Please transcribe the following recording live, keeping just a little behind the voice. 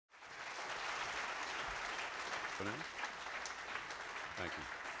afternoon. Thank you.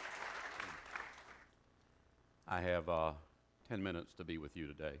 I have 10 minutes to be with you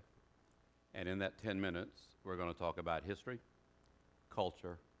today. And in that 10 minutes, we're going to talk about history,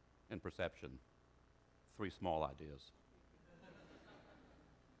 culture, and perception. 3 small ideas.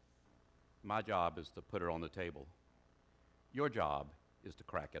 My job is to put it on the table. Your job is to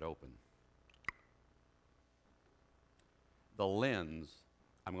crack it open. The lens,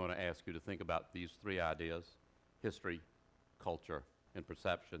 I'm going to ask you to think about these 3 ideas, history, culture, and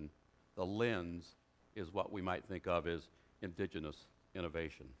perception. The lens is what we might think of as indigenous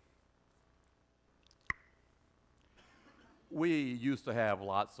innovation. We used to have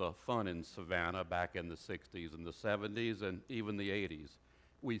lots of fun in Savannah back in the 60s and the 70s and even the 80s.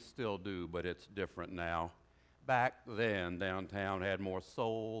 We still do, but it's different now. Back then, downtown had more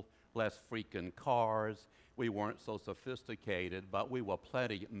soul, less freaking cars. We weren't so sophisticated, but we were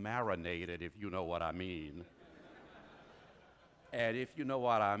plenty marinated, if you know what I mean. And if you know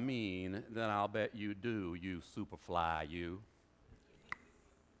what I mean, then I'll bet you do, you superfly, you.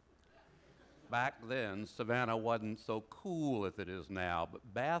 Back then, Savannah wasn't so cool as it is now,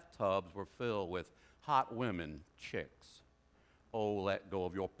 but bathtubs were filled with hot women, chicks. Oh, let go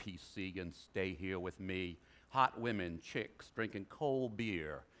of your PC and stay here with me. Hot women, chicks, drinking cold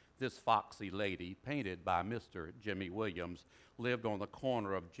beer. This foxy lady, painted by Mr. Jimmy Williams, lived on the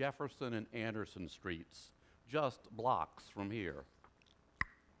corner of Jefferson and Anderson Streets, just blocks from here.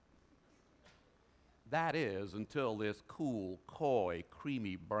 That is, until this cool, coy,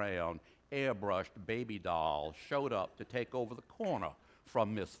 creamy brown, airbrushed baby doll showed up to take over the corner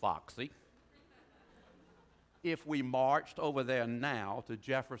from Miss Foxy. If we marched over there now to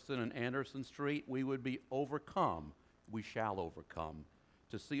Jefferson and Anderson Street, we would be overcome, we shall overcome,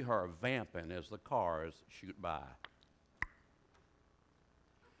 to see her vamping as the cars shoot by.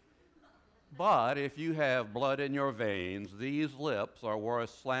 But if you have blood in your veins, these lips are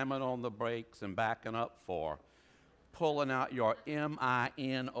worth slamming on the brakes and backing up for. Pulling out your M-I-N-O-L-T-A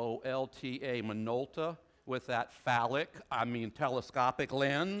Minolta with that telescopic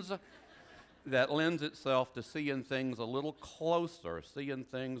lens that lends itself to seeing things a little closer, seeing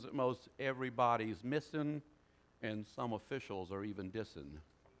things that most everybody's missing, and some officials are even dissing.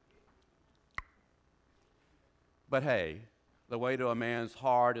 But hey, the way to a man's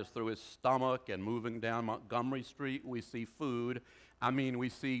heart is through his stomach, and moving down Montgomery Street, we see food. We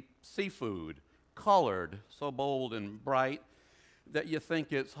see seafood, colored, so bold and bright that you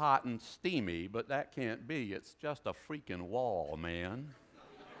think it's hot and steamy, but that can't be. It's just a freaking wall, man.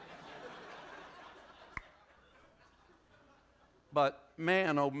 But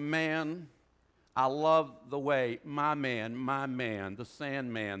man, oh man, I love the way my man, the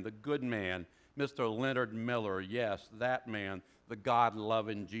Sandman, the good man, Mr. Leonard Miller, yes, that man, the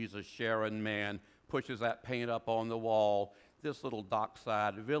God-loving, Jesus-sharing man, pushes that paint up on the wall. This little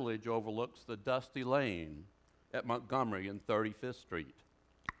dockside village overlooks the dusty lane at Montgomery and 35th Street.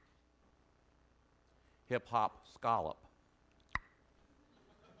 Hip-hop scallop.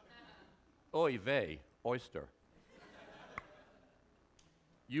 Oy vey, oyster.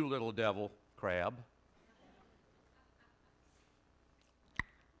 You little devil, crab.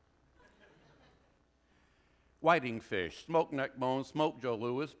 Whiting fish, smoked neck bone, smoked Joe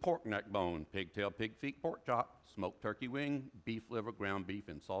Louis, pork neck bone, pigtail, pig feet, pork chop, smoked turkey wing, beef liver, ground beef,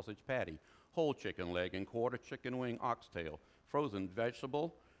 and sausage patty, whole chicken leg and quarter chicken wing, oxtail, frozen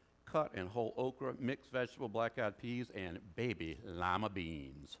vegetable, cut and whole okra, mixed vegetable, black-eyed peas, and baby lima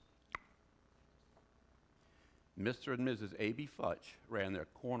beans. Mr. and Mrs. A.B. Futch ran their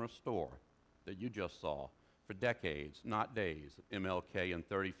corner store that you just saw for decades, not days, at MLK and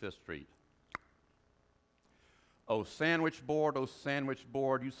 35th Street. Oh, sandwich board,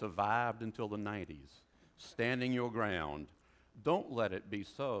 you survived until the 90s, standing your ground. Don't let it be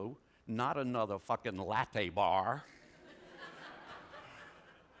so. Not another fucking latte bar.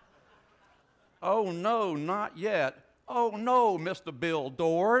 Oh, no, not yet. Oh, no, Mr. Bill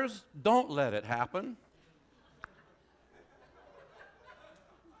Doors, don't let it happen.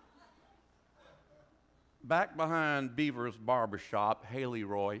 Back behind Beaver's Barbershop, hey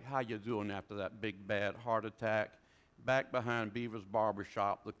Leroy, how you doing after that big bad heart attack? Back behind Beaver's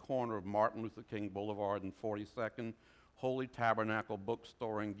Barbershop, the corner of Martin Luther King Boulevard and 42nd, Holy Tabernacle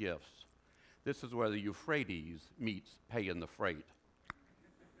Bookstore and Gifts. This is where the Euphrates meets paying the freight.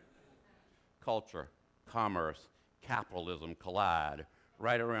 Culture, commerce, capitalism collide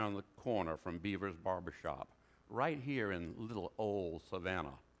right around the corner from Beaver's Barbershop, right here in little old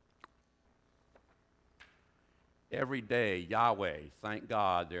Savannah. Every day, Yahweh, thank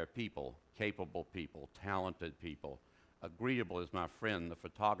God, there are people, capable people, talented people. Agreeable is my friend, the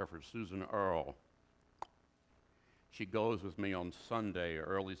photographer Susan Earle. She goes with me on Sunday,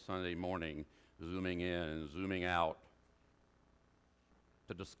 early Sunday morning, zooming in and zooming out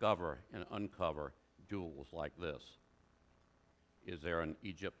to discover and uncover jewels like this. Is there an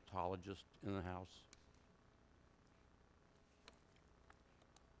Egyptologist in the house?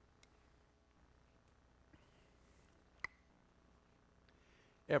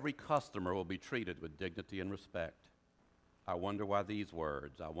 Every customer will be treated with dignity and respect. I wonder why these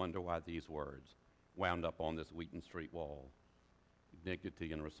words wound up on this Wheaton Street wall.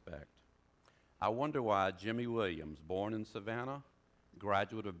 Dignity and respect. I wonder why Jimmy Williams, born in Savannah,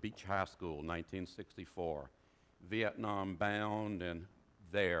 graduate of Beach High School, 1964, Vietnam bound and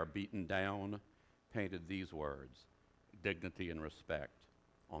there beaten down, painted these words, dignity and respect,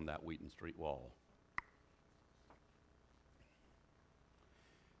 on that Wheaton Street wall.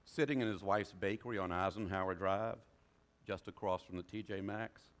 Sitting in his wife's bakery on Eisenhower Drive, just across from the TJ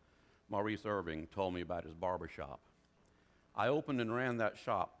Maxx, Maurice Irving told me about his barber shop. I opened and ran that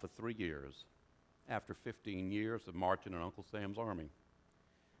shop for 3 years, after 15 years of marching in Uncle Sam's Army.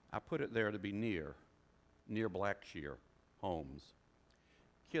 I put it there to be near Blackshear homes.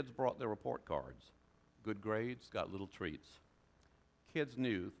 Kids brought their report cards. Good grades got little treats. Kids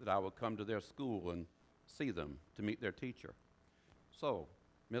knew that I would come to their school and see them to meet their teacher. So,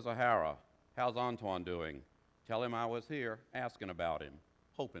 Ms. O'Hara, how's Antoine doing? Tell him I was here, asking about him,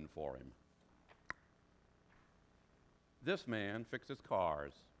 hoping for him. This man fixes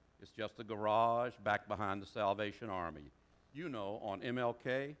cars. It's just a garage back behind the Salvation Army. You know, on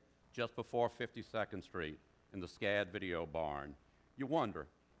MLK, just before 52nd Street, in the SCAD video barn. You wonder,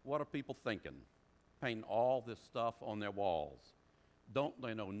 what are people thinking? Painting all this stuff on their walls. Don't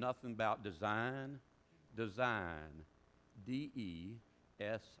they know nothing about design? Design, D-E-S-I-G-N.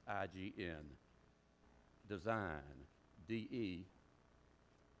 Design, D-E-S-I-G-N.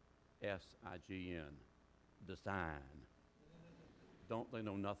 Design. Don't they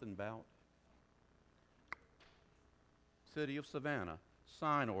know nothing about? City of Savannah,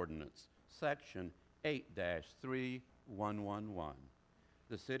 Sign Ordinance, Section 8-3111.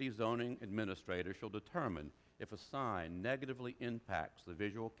 The city zoning administrator shall determine if a sign negatively impacts the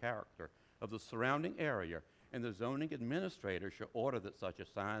visual character of the surrounding area, and the zoning administrator shall order that such a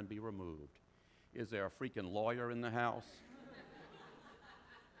sign be removed. Is there a freaking lawyer in the house?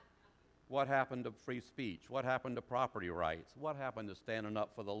 What happened to free speech? What happened to property rights? What happened to standing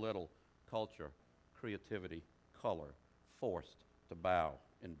up for the little? Culture, creativity, color, forced to bow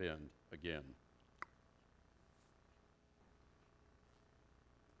and bend again.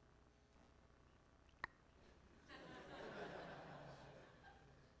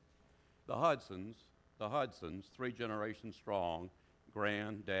 The Hudsons, 3 generations strong,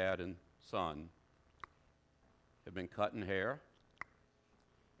 grand, dad, and son, have been cutting hair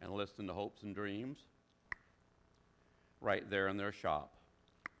and listening to hopes and dreams right there in their shop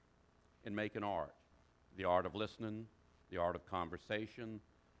and making art. The art of listening, the art of conversation,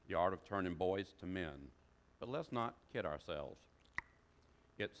 the art of turning boys to men. But let's not kid ourselves.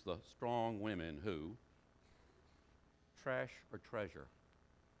 It's the strong women who trash or treasure.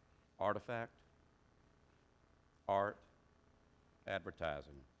 Artifact, art,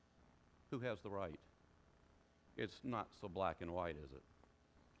 advertising. Who has the right? It's not so black and white, is it?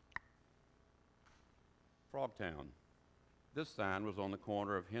 Frogtown. This sign was on the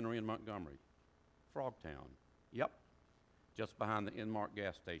corner of Henry and Montgomery. Frogtown. Yep. Just behind the Inmark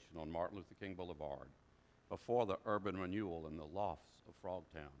gas station on Martin Luther King Boulevard. Before the urban renewal and the lofts of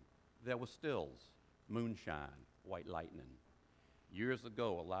Frogtown, there was stills, moonshine, white lightning. Years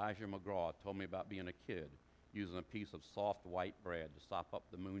ago, Elijah McGraw told me about being a kid using a piece of soft white bread to sop up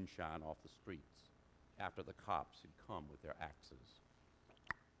the moonshine off the streets after the cops had come with their axes.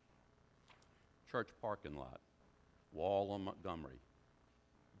 Church parking lot, Wall on Montgomery,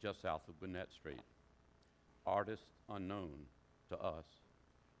 just south of Gwinnett Street. Artist unknown to us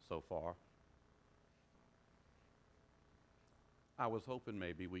so far. I was hoping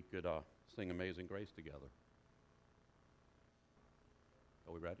maybe we could sing Amazing Grace together.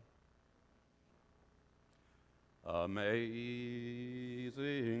 Are we ready? Amazing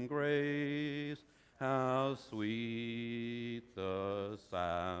grace, how sweet the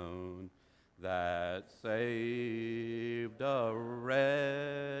sound that saved a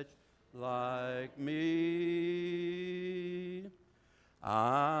wretch like me.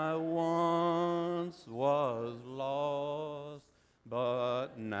 I once was lost,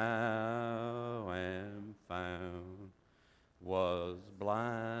 but now am found. Was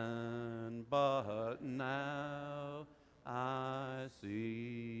blind, but now I see.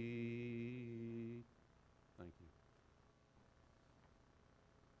 Thank you.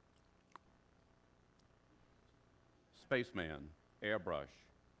 Spaceman, Airbrush,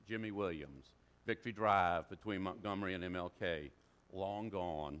 Jimmy Williams, Victory Drive between Montgomery and MLK, long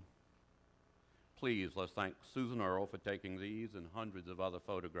gone. Please, let's thank Susan Earle for taking these and hundreds of other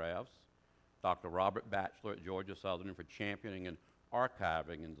photographs, Dr. Robert Batchelor at Georgia Southern for championing and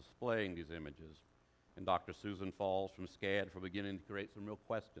archiving and displaying these images, and Dr. Susan Falls from SCAD for beginning to create some real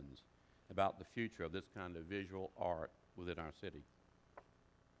questions about the future of this kind of visual art within our city.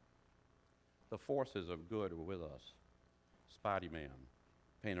 The forces of good were with us. Spidey Man,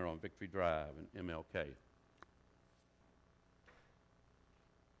 painted on Victory Drive and MLK.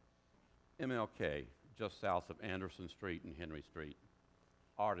 MLK, just south of Anderson Street and Henry Street.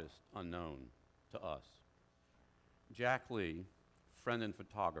 Artist unknown to us. Jack Lee, friend and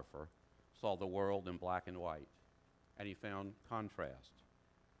photographer, saw the world in black and white, and he found contrast.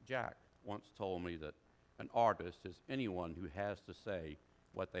 Jack once told me that an artist is anyone who has to say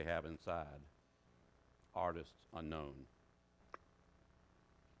what they have inside. Artist unknown.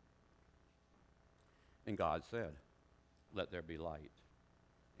 And God said, "Let there be light."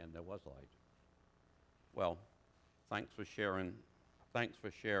 And there was light. Well, thanks for sharing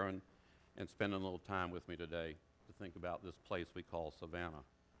and spending a little time with me today to think about this place we call Savannah.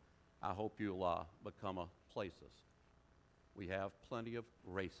 I hope you'll become a placist. We have plenty of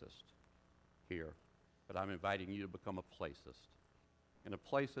racists here, but I'm inviting you to become a placist. And a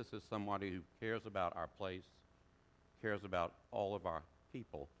placist is somebody who cares about our place, cares about all of our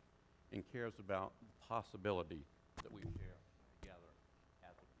people, and cares about the possibility